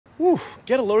Whew,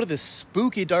 get a load of this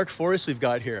spooky dark forest we've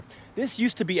got here. This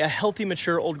used to be a healthy,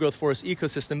 mature, old-growth forest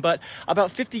ecosystem, but about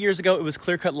 50 years ago it was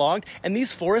clear-cut logged, and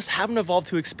these forests haven't evolved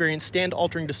to experience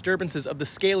stand-altering disturbances of the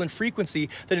scale and frequency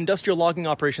that industrial logging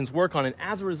operations work on, and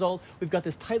as a result, we've got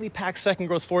this tightly packed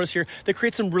second-growth forest here that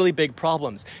creates some really big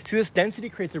problems. See, this density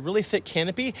creates a really thick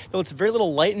canopy that lets very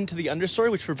little light into the understory,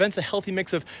 which prevents a healthy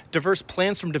mix of diverse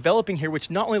plants from developing here, which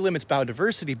not only limits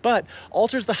biodiversity, but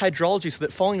alters the hydrology so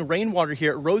that falling rainwater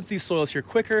here erodes these soils here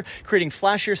quicker, creating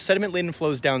flashier, sediment-laden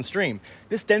flows downstream.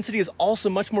 This density is also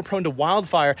much more prone to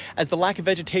wildfire, as the lack of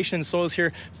vegetation in soils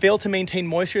here fail to maintain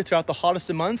moisture throughout the hottest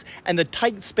of months, and the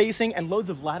tight spacing and loads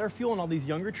of ladder fuel on all these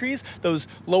younger trees, those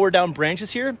lower down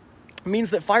branches here,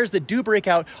 means that fires that do break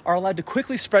out are allowed to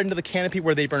quickly spread into the canopy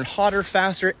where they burn hotter,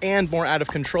 faster, and more out of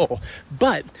control.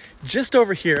 But just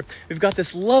over here, we've got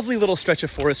this lovely little stretch of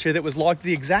forest here that was logged at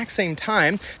the exact same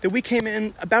time that we came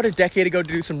in about a decade ago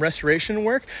to do some restoration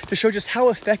work to show just how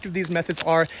effective these methods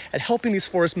are at helping these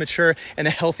forests mature in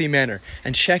a healthy manner.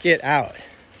 And check it out.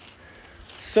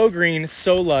 So green,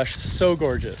 so lush, so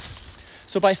gorgeous.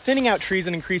 So by thinning out trees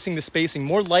and increasing the spacing,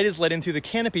 more light is let in through the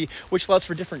canopy, which allows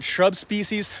for different shrub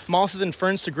species, mosses, and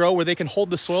ferns to grow where they can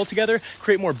hold the soil together,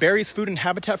 create more berries, food, and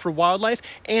habitat for wildlife,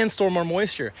 and store more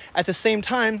moisture. At the same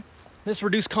time, this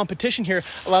reduced competition here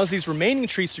allows these remaining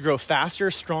trees to grow faster,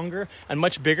 stronger, and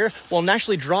much bigger, while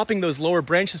naturally dropping those lower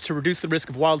branches to reduce the risk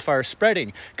of wildfire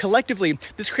spreading. Collectively,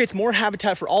 this creates more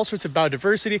habitat for all sorts of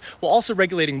biodiversity, while also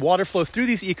regulating water flow through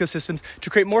these ecosystems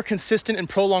to create more consistent and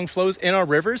prolonged flows in our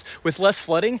rivers with less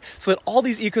flooding, so that all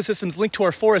these ecosystems linked to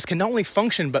our forests can not only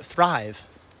function but thrive.